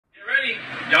ready.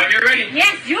 Y'all get ready.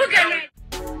 Yes, you get ready.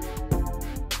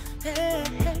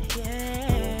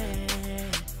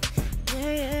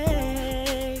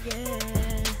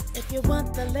 If you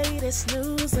want the latest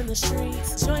news in the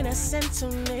streets, join us and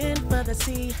tune in for the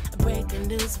tea. Breaking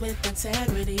news with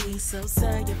integrity. So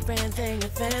tell your friends and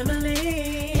your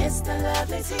family. It's the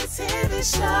Lovelyti TV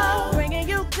show, bringing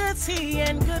you good tea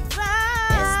and good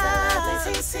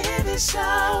vibes. It's the Lovelyti TV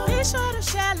show. Be sure to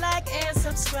share, like, and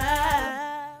subscribe.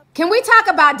 Can we talk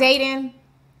about dating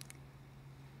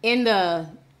in the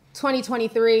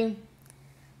 2023?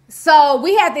 So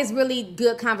we had this really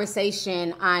good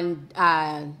conversation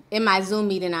on in my Zoom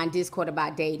meeting on Discord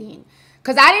about dating.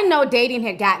 Because I didn't know dating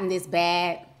had gotten this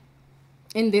bad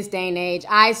in this day and age.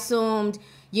 I assumed,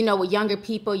 you know, with younger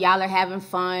people, y'all are having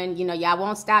fun. You know, y'all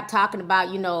won't stop talking about,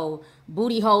 you know,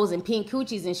 booty holes and pink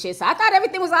coochies and shit. So I thought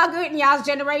everything was all good in y'all's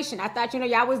generation. I thought, you know,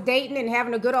 y'all was dating and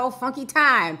having a good old funky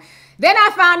time. Then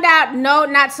I found out, no,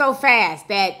 not so fast.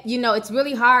 That, you know, it's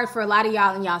really hard for a lot of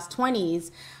y'all in y'all's 20s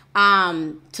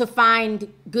to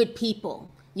find good people,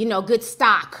 you know, good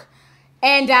stock.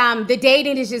 And the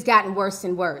dating has just gotten worse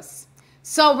and worse.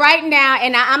 So right now,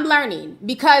 and I'm learning,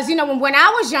 because, you know, when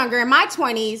I was younger, in my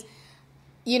 20s,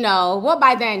 you know, well,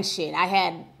 by then, shit, I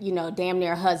had, you know, damn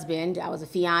near a husband. I was a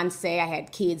fiance. I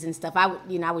had kids and stuff. I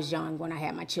was young when I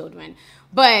had my children.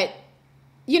 But,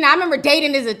 you know, I remember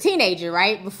dating as a teenager,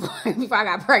 right? Before I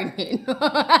got pregnant. Before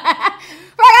I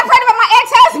got pregnant with my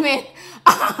ex-husband.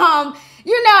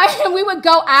 You know, and we would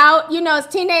go out, you know, as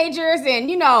teenagers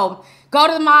and, you know, go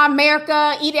to the Mall of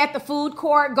America, eat at the food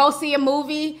court, go see a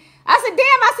movie. I said,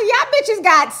 y'all bitches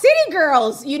got city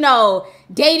girls, you know,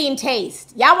 dating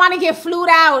taste. Y'all want to get flued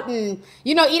out and,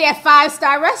 you know, eat at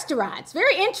 5-star restaurants.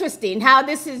 Very interesting how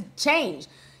this has changed.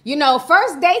 You know,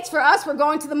 first dates for us were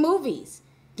going to the movies,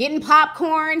 getting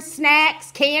popcorn,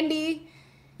 snacks, candy,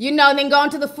 you know, then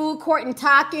going to the food court and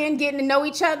talking, getting to know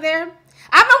each other.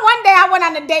 I remember one day I went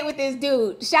on a date with this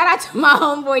dude. Shout out to my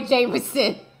homeboy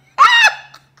Jameson.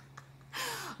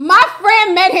 My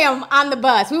friend met him on the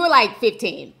bus. We were like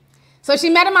 15. So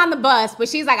she met him on the bus, but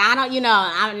she's like, he's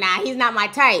not my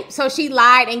type. So she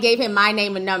lied and gave him my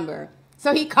name and number.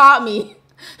 So he called me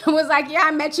and was like, yeah,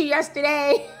 I met you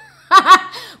yesterday.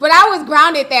 But I was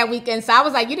grounded that weekend. So I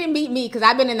was like, you didn't meet me because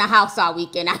I've been in the house all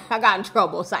weekend. I got in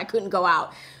trouble, so I couldn't go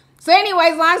out. So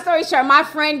anyways, long story short, my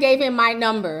friend gave him my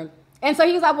number. And so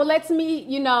he was like, well, let's meet,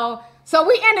 you know. So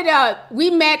we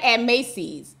met at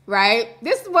Macy's, right?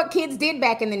 This is what kids did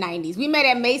back in the 90s. We met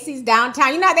at Macy's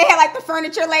downtown. You know how they had like the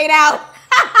furniture laid out?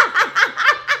 We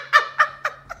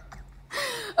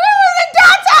was in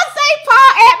downtown St.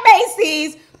 Paul at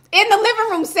Macy's in the living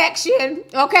room section,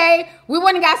 okay? We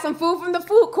went and got some food from the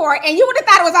food court, and you would have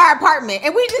thought it was our apartment.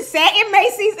 And we just sat in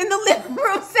Macy's in the living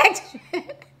room section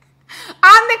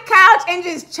on the couch and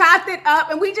just chopped it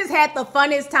up, and we just had the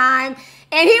funnest time.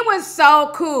 And he was so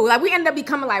cool. Like, we ended up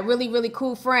becoming like really, really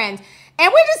cool friends.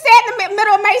 And we just sat in the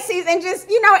middle of Macy's and just,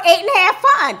 you know, ate and had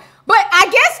fun. But I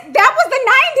guess that was the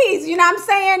 90s, you know what I'm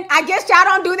saying? I guess y'all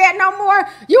don't do that no more.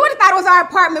 You would have thought it was our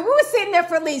apartment. We were sitting there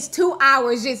for at least 2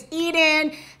 hours just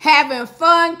eating, having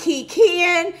fun,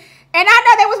 kikiing. And I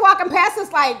know they was walking past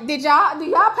us like, do y'all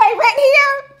pay rent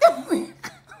here? We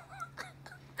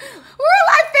were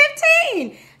like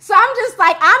 15. So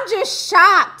I'm just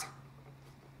shocked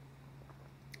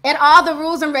at all the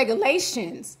rules and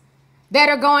regulations that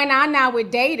are going on now with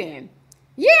dating.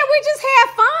 Yeah, we just had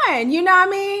fun, you know what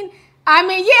I mean? Yeah, in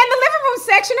the living room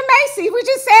section of Macy's, we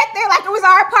just sat there like it was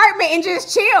our apartment and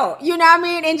just chilled, you know what I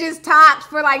mean? And just talked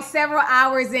for like several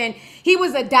hours. And he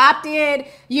was adopted.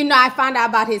 You know, I found out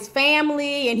about his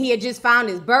family, and he had just found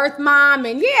his birth mom.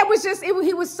 And yeah,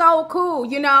 he was so cool,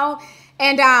 you know?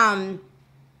 And,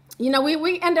 you know,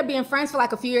 we ended up being friends for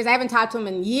like a few years. I haven't talked to him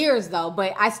in years, though,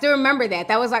 but I still remember that.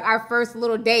 That was like our first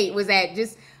little date, was at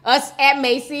just us at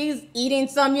Macy's eating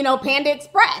some, you know, Panda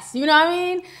Express. You know what I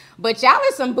mean? But y'all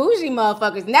are some bougie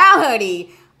motherfuckers now,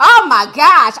 honey. Oh, my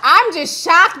gosh. I'm just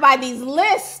shocked by these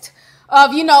lists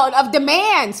of, you know, of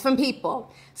demands from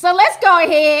people. So let's go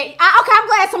ahead. Okay, I'm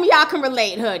glad some of y'all can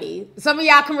relate, honey. Some of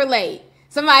y'all can relate.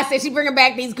 Somebody said she bringing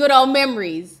back these good old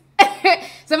memories.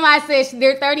 Somebody said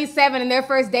they're 37 and their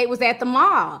first date was at the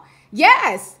mall.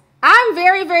 Yes, I'm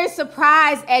very, very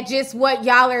surprised at just what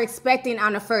y'all are expecting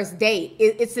on a first date.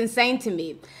 It's insane to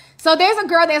me. So there's a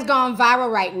girl that's going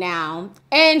viral right now,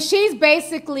 and she's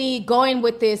basically going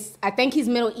with this, I think he's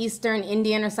Middle Eastern,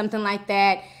 Indian or something like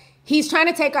that. He's trying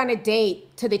to take on a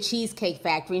date to the Cheesecake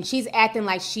Factory, and she's acting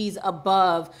like she's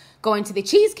above going to the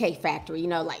Cheesecake Factory. You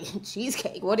know, like,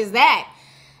 cheesecake, what is that?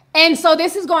 And so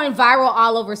this is going viral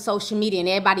all over social media and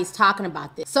everybody's talking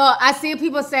about this. So I see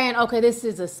people saying, okay, this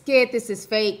is a skit, this is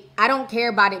fake. I don't care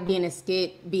about it being a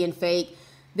skit, being fake.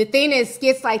 The thing is,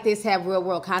 skits like this have real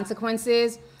world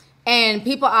consequences. And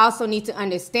people also need to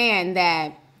understand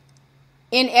that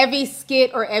in every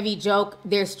skit or every joke,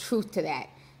 there's truth to that.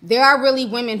 There are really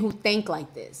women who think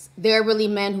like this. There are really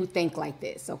men who think like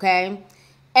this, okay?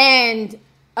 And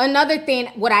another thing,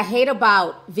 what I hate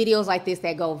about videos like this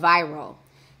that go viral,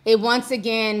 it once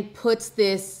again puts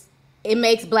this, it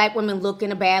makes black women look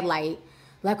in a bad light.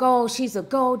 Like, oh, she's a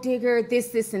gold digger,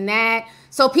 this, and that.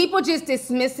 So people just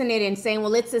dismissing it and saying,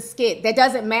 well, it's a skit. That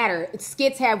doesn't matter.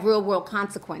 Skits have real world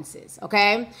consequences,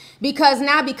 okay? Because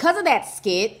now, because of that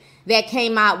skit that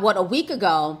came out, a week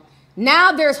ago,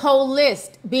 now there's whole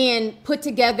list being put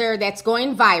together that's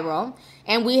going viral.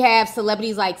 And we have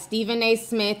celebrities like Stephen A.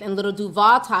 Smith and Little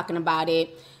Duval talking about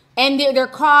it. And they're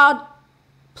called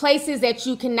places that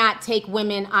you cannot take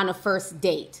women on a first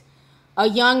date. A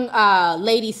young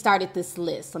lady started this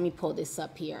list. Let me pull this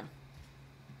up here.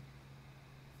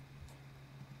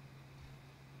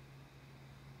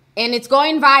 And it's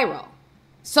going viral.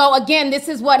 So again, this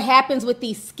is what happens with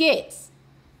these skits.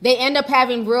 They end up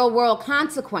having real world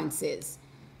consequences.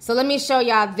 So let me show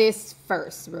y'all this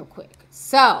first real quick.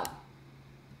 So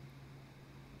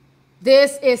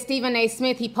this is Stephen A.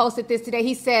 Smith. He posted this today.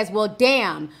 He says, well,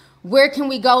 damn, where can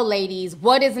we go, ladies?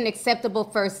 What is an acceptable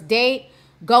first date?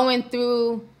 Going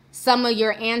through some of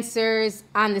your answers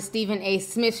on the Stephen A.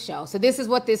 Smith show. So this is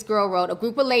what this girl wrote. A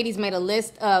group of ladies made a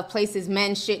list of places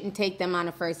men shouldn't take them on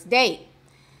a first date.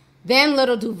 Then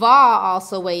Little Duval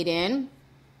also weighed in.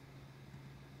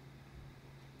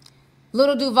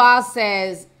 Little Duval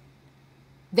says,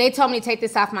 they told me to take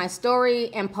this off my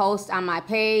story and post on my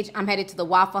page. I'm headed to the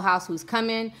Waffle House. Who's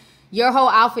coming? Your whole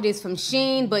outfit is from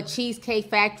Shein, but Cheesecake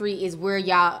Factory is where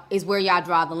y'all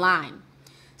draw the line.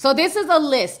 So this is a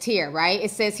list here, right? It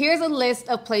says, here's a list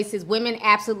of places women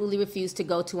absolutely refuse to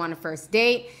go to on a first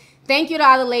date. Thank you to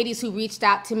all the ladies who reached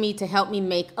out to me to help me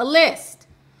make a list.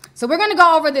 So we're going to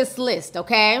go over this list,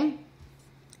 okay?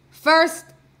 First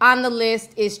on the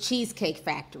list is Cheesecake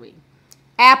Factory,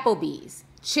 Applebee's,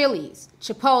 Chili's,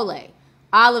 Chipotle,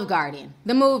 Olive Garden,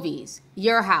 the movies,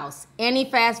 Your House, any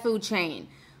fast food chain,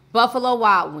 Buffalo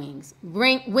Wild Wings,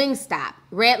 Wingstop,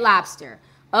 Red Lobster,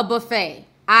 a buffet,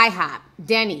 IHOP,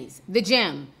 Denny's, the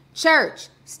gym, church,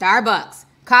 Starbucks,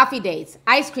 coffee dates,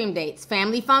 ice cream dates,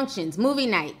 family functions, movie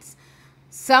nights,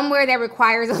 somewhere that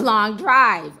requires a long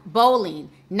drive, bowling,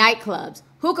 nightclubs,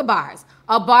 hookah bars,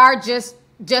 a bar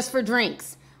just for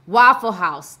drinks, Waffle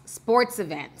House, sports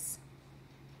events.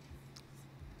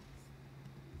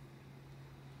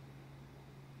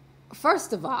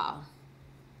 First of all,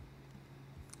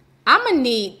 I'm going to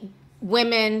need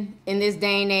women in this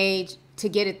day and age to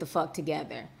get it the fuck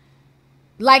together.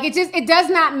 Like, it does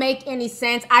not make any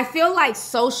sense. I feel like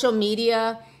social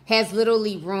media has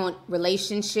literally ruined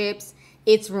relationships.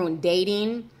 It's ruined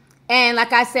dating. And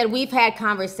like I said, we've had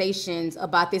conversations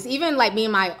about this. Even like me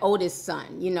and my oldest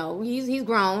son, you know, he's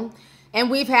grown. And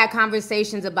we've had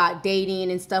conversations about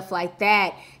dating and stuff like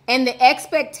that. And the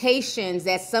expectations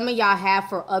that some of y'all have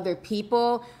for other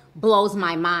people blows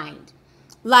my mind.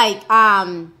 Like,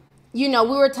 you know,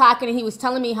 we were talking and he was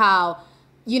telling me how,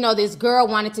 you know, this girl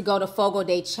wanted to go to Fogo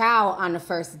de Chao on the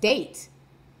first date.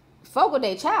 Fogo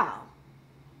de Chao.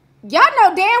 Y'all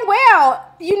know damn well,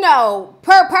 you know,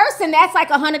 per person, that's like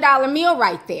 $100 meal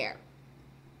right there.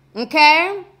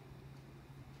 Okay?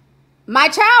 My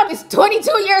child is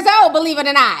 22 years old, believe it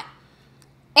or not.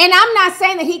 And I'm not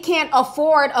saying that he can't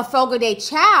afford a Fogo de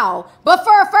Chao, but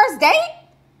for a first date,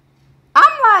 I'm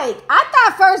like, I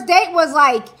thought first date was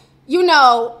like, you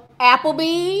know,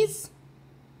 Applebee's,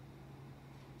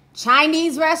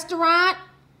 Chinese restaurant,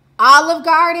 Olive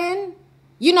Garden,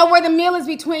 you know, where the meal is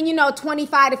between, you know,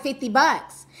 25 to 50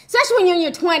 bucks, especially when you're in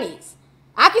your 20s.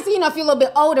 I can see, you know, if you're a little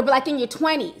bit older, but like in your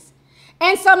 20s.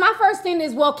 And so my first thing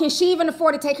is, well, can she even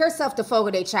afford to take herself to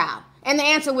Fogo de Chao? And the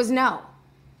answer was no.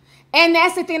 And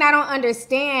that's the thing I don't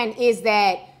understand is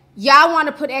that y'all want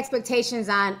to put expectations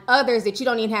on others that you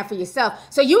don't even have for yourself.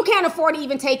 So you can't afford to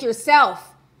even take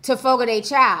yourself to Fogo de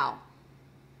Chao.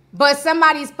 But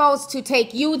somebody's supposed to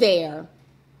take you there,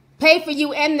 pay for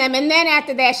you and them. And then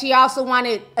after that, she also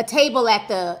wanted a table at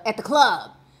the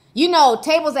club. You know,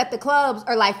 tables at the clubs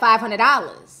are like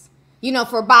 $500, you know,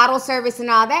 for bottle service and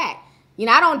all that. You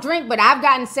know, I don't drink, but I've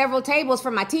gotten several tables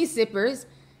for my tea sippers.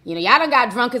 You know, y'all done got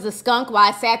drunk as a skunk while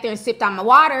I sat there and sipped on my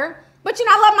water. But, you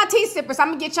know, I love my tea sippers. I'm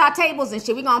going to get y'all tables and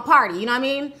shit. We going to party. You know what I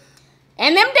mean?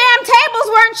 And them damn tables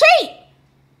weren't cheap.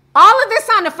 All of this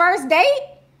on the first date.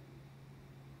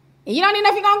 And you don't even know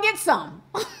if you're going to get some.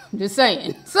 I'm just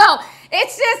saying. So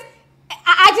it's just,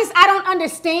 I don't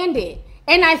understand it.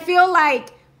 And I feel like,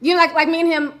 you know, like me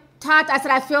and him talked, I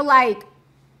said, I feel like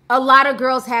a lot of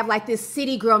girls have like this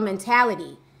city girl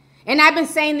mentality. And I've been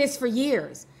saying this for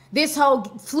years. This whole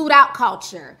flued out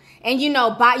culture and,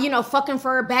 fucking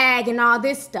for a bag and all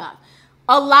this stuff.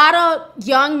 A lot of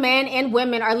young men and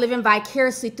women are living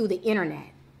vicariously through the internet.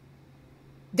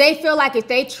 They feel like if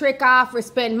they trick off or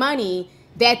spend money,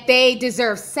 that they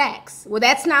deserve sex. Well,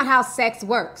 that's not how sex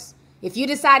works. If you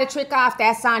decide to trick off,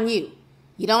 that's on you.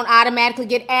 You don't automatically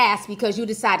get asked because you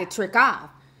decide to trick off.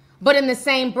 But in the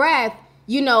same breath,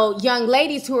 young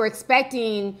ladies who are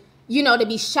expecting, to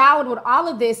be showered with all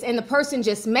of this and the person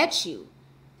just met you.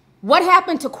 What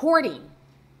happened to courting?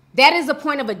 That is the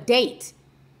point of a date.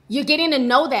 You're getting to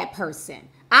know that person.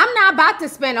 I'm not about to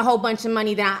spend a whole bunch of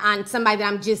money on somebody that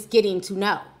I'm just getting to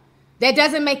know. That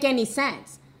doesn't make any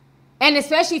sense. And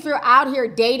especially if you're out here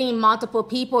dating multiple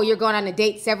people, you're going on a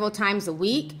date several times a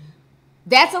week.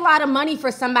 That's a lot of money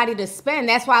for somebody to spend.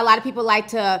 That's why a lot of people like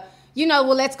to,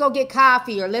 let's go get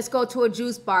coffee or let's go to a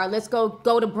juice bar. Let's go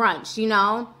to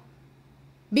brunch,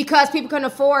 because people can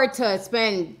afford to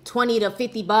spend 20 to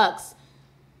 50 bucks,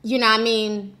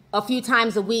 a few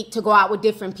times a week to go out with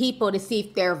different people to see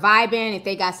if they're vibing, if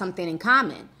they got something in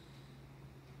common.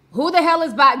 Who the hell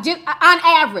is just on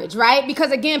average, right?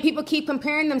 Because again, people keep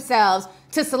comparing themselves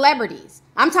to celebrities.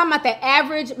 I'm talking about the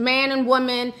average man and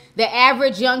woman, the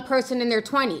average young person in their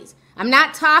 20s. I'm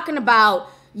not talking about,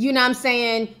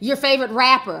 your favorite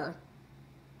rapper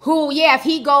who, if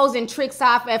he goes and tricks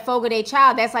off at Fogo de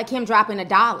Chao, that's like him dropping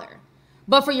 $1.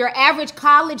 But for your average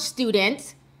college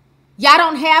student, y'all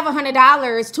don't have $100,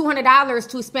 $200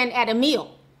 to spend at a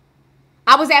meal.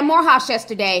 I was at Morehouse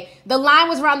yesterday. The line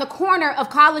was around the corner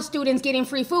of college students getting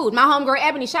free food. My homegirl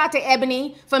Ebony, shout out to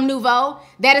Ebony from Nouveau.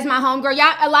 That is my homegirl.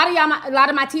 A lot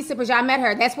of my tea sippers, y'all met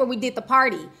her. That's where we did the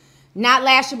party. Not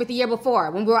last year, but the year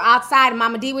before. When we were outside and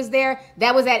Mama D was there,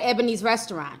 that was at Ebony's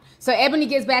restaurant. So Ebony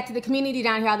gives back to the community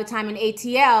down here all the time in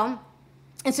ATL.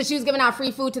 And so she was giving out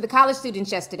free food to the college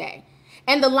students yesterday.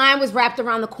 And the line was wrapped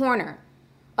around the corner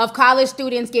of college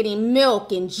students getting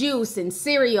milk and juice and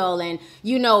cereal and,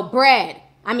 bread.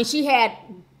 I mean, she had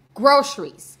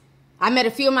groceries. I met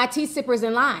a few of my tea sippers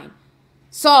in line.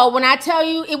 So when I tell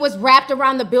you it was wrapped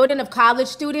around the building of college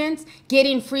students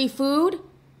getting free food,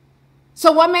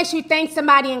 so what makes you think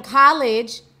somebody in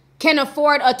college can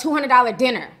afford a $200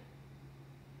 dinner?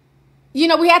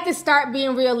 We have to start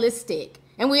being realistic,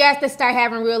 and we have to start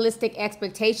having realistic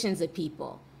expectations of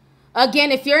people.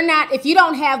 Again, if you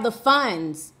don't have the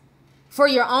funds for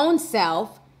your own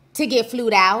self to get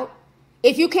flued out,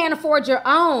 if you can't afford your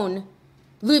own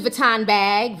Louis Vuitton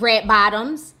bag, red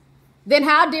bottoms, then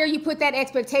how dare you put that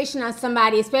expectation on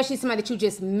somebody, especially somebody that you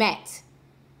just met?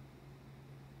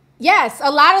 Yes, a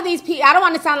lot of these people, I don't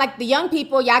want to sound like the young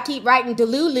people, y'all keep writing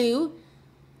Delulu.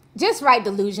 Just write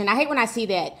delusion. I hate when I see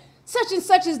that. Such and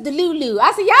such is Delulu.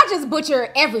 I say, y'all just butcher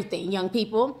everything, young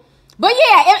people. But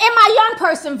yeah, in my young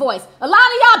person voice, a lot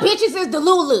of y'all bitches is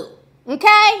Delulu,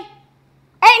 okay?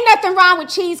 Ain't nothing wrong with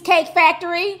Cheesecake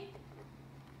Factory.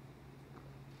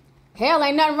 Hell,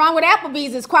 ain't nothing wrong with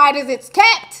Applebee's as quiet as it's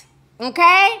kept,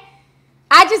 okay?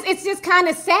 It's just kind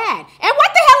of sad. And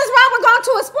what the hell is wrong with going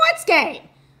to a sports game?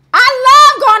 I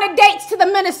love going to dates to the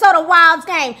Minnesota Wilds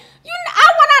game. I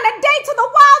went on a date to the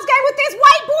Wilds game with this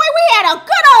white boy. We had a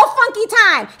good old funky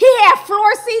time. He had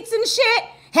floor seats and shit.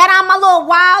 Had on my little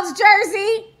Wilds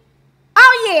jersey.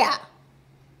 Oh, yeah.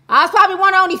 I was probably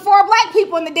one of only 4 black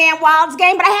people in the damn Wilds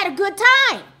game, but I had a good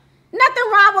time. Nothing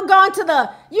wrong with going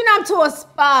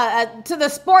to the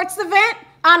sports event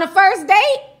on a first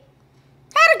date.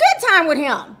 Had a good time with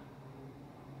him.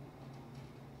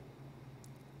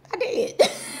 I did.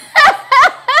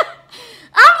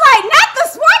 I'm like, not the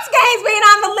sports games being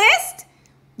on the list.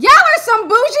 Y'all are some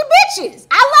bougie bitches.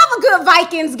 I love a good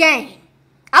Vikings game.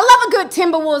 I love a good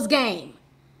Timberwolves game.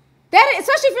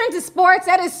 Especially if you're into sports,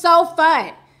 that is so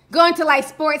fun. Going to like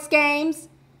sports games.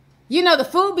 The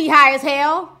food be high as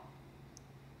hell.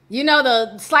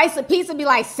 The slice of pizza be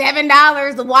like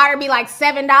 $7. The water be like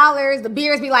 $7. The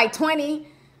beers be like $20.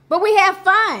 But we have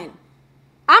fun.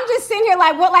 I'm just sitting here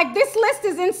like, this list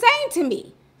is insane to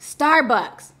me.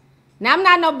 Starbucks. Now, I'm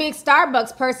not no big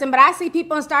Starbucks person, but I see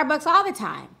people in Starbucks all the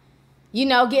time.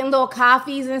 Getting little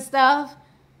coffees and stuff.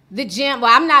 The gym,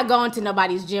 well, I'm not going to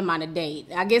nobody's gym on a date.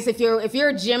 I guess if you're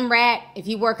a gym rat, if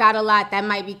you work out a lot, that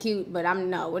might be cute, but we're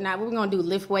not. We're going to do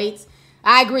lift weights.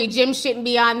 I agree, gym shouldn't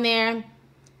be on there.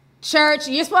 Church,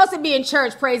 you're supposed to be in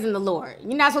church praising the Lord.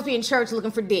 You're not supposed to be in church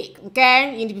looking for dick,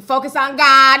 okay? You need to be focused on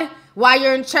God while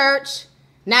you're in church.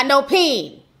 Not no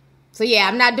peen. So yeah,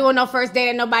 I'm not doing no first date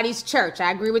at nobody's church.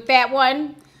 I agree with that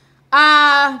one.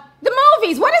 The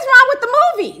movies. What is wrong with the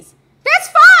movies? That's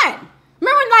fun.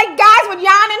 Remember like guys would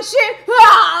yawn and shit?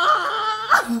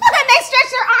 And they stretch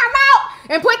their arm out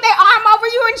and put their arm over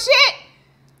you and shit?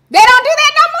 They don't do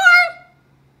that no more?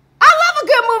 I love a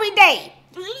good movie date.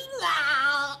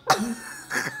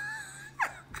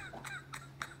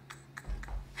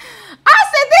 I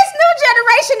said this new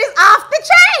generation is off the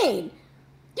chain.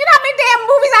 You know how many damn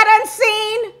movies I done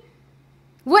seen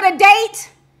with a date?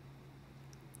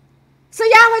 So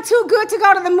y'all are too good to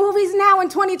go to the movies now in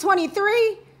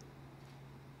 2023?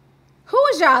 Who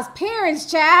is y'all's parents,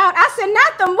 child? I said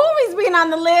not the movies being on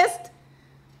the list.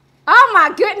 Oh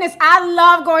my goodness, I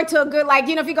love going to a good, like,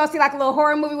 you know, if you go see like a little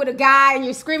horror movie with a guy and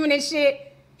you're screaming and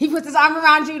shit, he puts his arm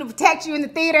around you to protect you in the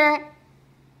theater.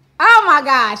 Oh my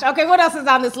gosh. Okay, what else is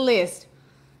on this list?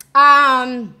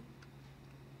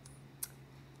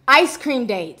 Ice cream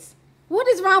dates. What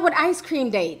is wrong with ice cream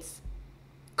dates?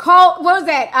 What was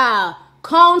that?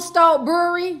 Cone Stove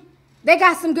Brewery. They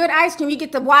got some good ice cream. You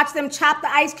get to watch them chop the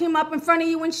ice cream up in front of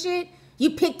you and shit.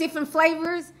 You pick different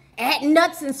flavors, add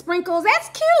nuts and sprinkles. That's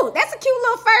cute. That's a cute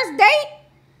little first date.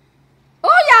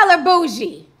 Oh, y'all are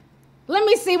bougie. Let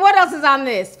me see. What else is on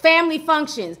this? Family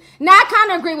functions. Now, I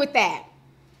kind of agree with that.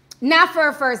 Not for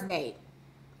a first date.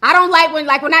 I don't like when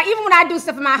I do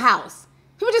stuff in my house.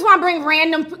 People just want to bring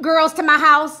random girls to my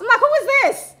house. I'm like, who is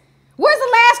this? Where's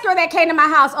the last girl that came to my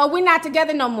house? Oh, we're not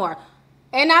together no more.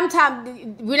 And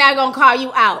we're not going to call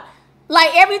you out.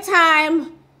 Like every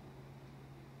time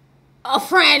a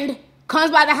friend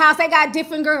comes by the house, they got a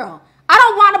different girl. I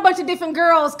don't want a bunch of different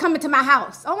girls coming to my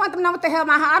house. I don't want them to know what the hell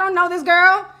my house. I don't know this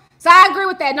girl. So I agree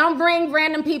with that. Don't bring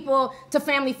random people to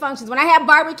family functions. When I have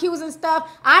barbecues and stuff,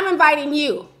 I'm inviting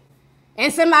you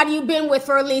and somebody you've been with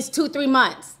for at least 2-3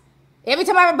 months. Every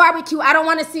time I have a barbecue, I don't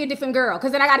want to see a different girl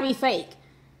because then I got to be fake.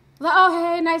 Like,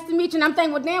 oh, hey, nice to meet you. And I'm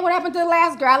thinking, well, damn, what happened to the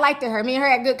last girl? I liked her. Me and her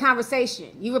had good conversation.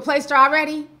 You replaced her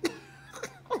already?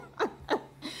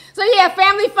 So, yeah,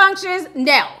 family functions,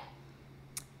 no.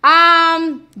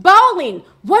 Bowling.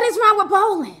 What is wrong with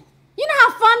bowling? You know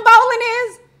how fun bowling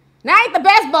is? Now, I ain't the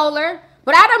best bowler,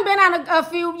 but I done been on a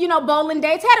few, bowling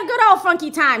dates. Had a good old funky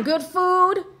time. Good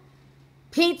food,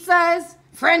 pizzas,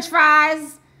 french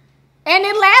fries. And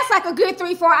it lasts like a good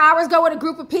 3-4 hours. Go with a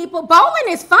group of people. Bowling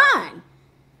is fun.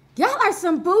 Y'all are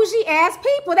some bougie ass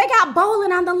people. They got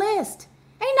bowling on the list.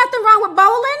 Ain't nothing wrong with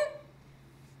bowling.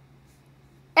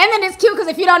 And then it's cute because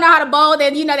if you don't know how to bowl,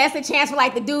 then, that's a chance for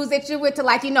like the dudes that you're with to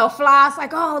like, floss.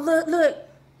 Like, oh, look,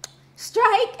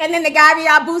 strike. And then the guy be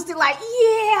all boosted like,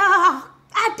 yeah,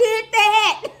 I did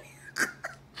that.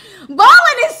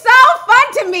 Bowling is so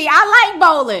fun to me. I like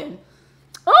bowling.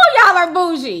 Oh, y'all are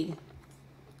bougie.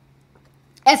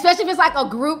 Especially if it's like a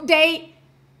group date.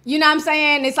 You know what I'm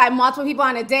saying? It's like multiple people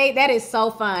on a date. That is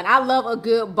so fun. I love a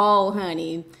good bowl,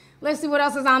 honey. Let's see what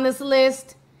else is on this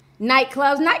list.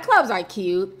 Nightclubs. Nightclubs are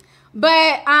cute.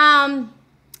 But,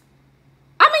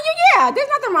 there's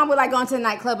nothing wrong with like going to the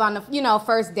nightclub on the,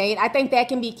 first date. I think that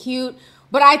can be cute.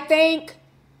 But I think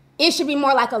it should be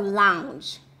more like a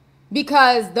lounge.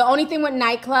 Because the only thing with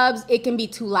nightclubs, it can be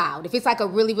too loud. If it's like a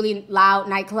really, really loud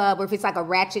nightclub or if it's like a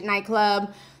ratchet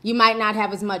nightclub, you might not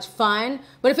have as much fun.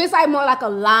 But if it's like more like a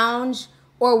lounge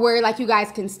or where like you guys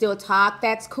can still talk,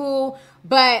 that's cool.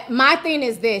 But my thing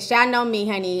is this. Y'all know me,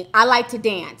 honey. I like to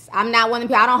dance. I'm not one of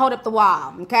the people. I don't hold up the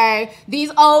wall, okay?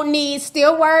 These old knees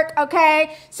still work,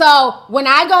 okay? So when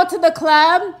I go to the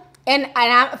club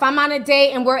if I'm on a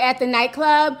date and we're at the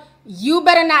nightclub, you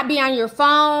better not be on your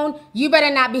phone. You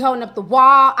better not be holding up the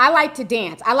wall. I like to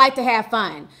dance. I like to have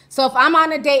fun. So if I'm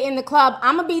on a date in the club,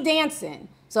 I'm going to be dancing.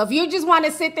 So if you just want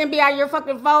to sit there and be on your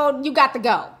fucking phone, you got to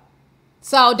go.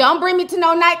 So don't bring me to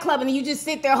no nightclub and you just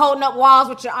sit there holding up walls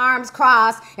with your arms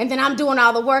crossed and then I'm doing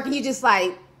all the work and you just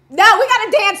like, no, we got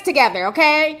to dance together,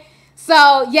 okay?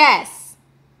 So yes.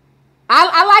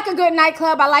 I like a good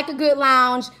nightclub. I like a good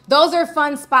lounge. Those are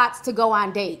fun spots to go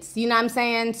on dates. You know what I'm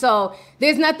saying? So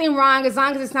there's nothing wrong as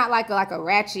long as it's not like a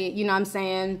ratchet, you know what I'm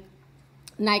saying,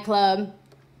 nightclub.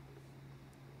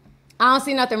 I don't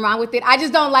see nothing wrong with it. I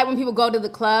just don't like when people go to the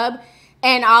club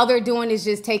and all they're doing is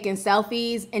just taking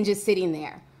selfies and just sitting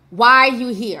there. Why are you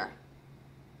here?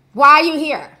 Why are you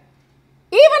here?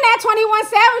 Even at 21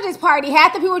 Savage's party,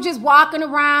 half the people were just walking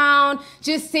around,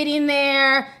 just sitting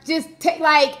there,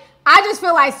 I just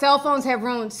feel like cell phones have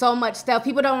ruined so much stuff.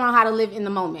 People don't know how to live in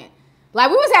the moment. Like,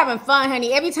 we was having fun,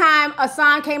 honey. Every time a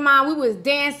song came on, we was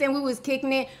dancing, we was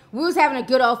kicking it. We was having a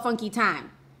good old funky time.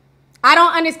 I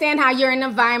don't understand how you're in an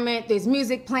environment. There's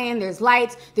music playing, there's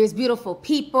lights, there's beautiful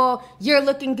people. You're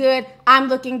looking good, I'm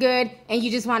looking good, and you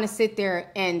just want to sit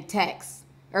there and text.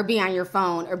 or be on your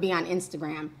phone or be on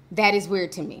Instagram. That is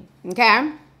weird to me.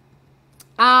 Okay.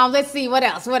 Let's see what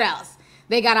else. What else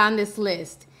they got on this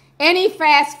list? Any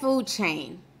fast food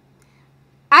chain.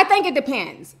 I think it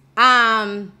depends.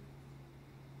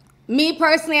 Me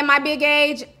personally, at my big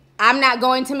age, I'm not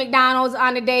going to McDonald's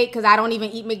on a date because I don't even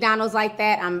eat McDonald's like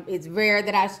that. It's rare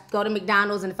that I go to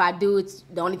McDonald's, and if I do, it's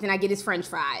the only thing I get is French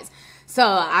fries. So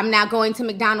I'm not going to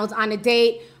McDonald's on a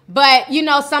date. But, you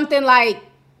know, something like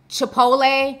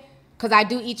Chipotle, because I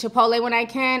do eat Chipotle when I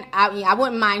can. I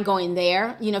wouldn't mind going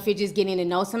there, you know, if you're just getting to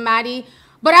know somebody.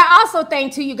 But I also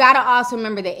think, too, you got to also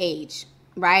remember the age,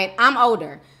 right? I'm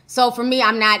older. So for me,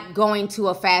 I'm not going to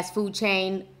a fast food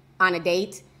chain on a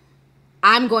date.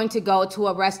 I'm going to go to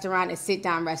a restaurant, a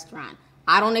sit-down restaurant.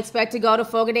 I don't expect to go to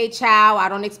Fogo de Chao. I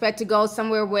don't expect to go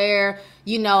somewhere where,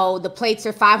 you know, the plates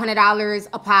are $500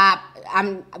 a pop.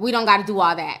 We don't got to do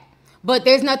all that. But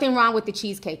there's nothing wrong with the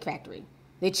Cheesecake Factory.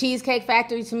 The Cheesecake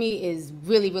Factory, to me, is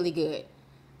really, really good.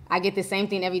 I get the same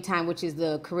thing every time, which is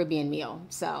the Caribbean meal.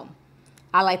 So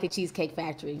I like the Cheesecake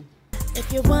Factory.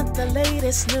 If you want the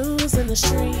latest news in the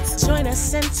streets, join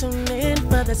us and tune in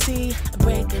for the tea.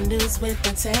 Breaking news with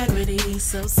integrity.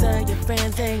 So tell your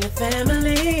friends and your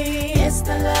family. It's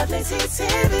the Lovelyti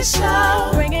TV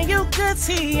show, bringing you good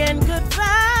tea and good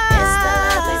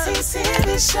vibes. It's the Lovelyti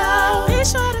TV show. Be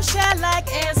sure to share, like,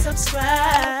 and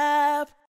subscribe.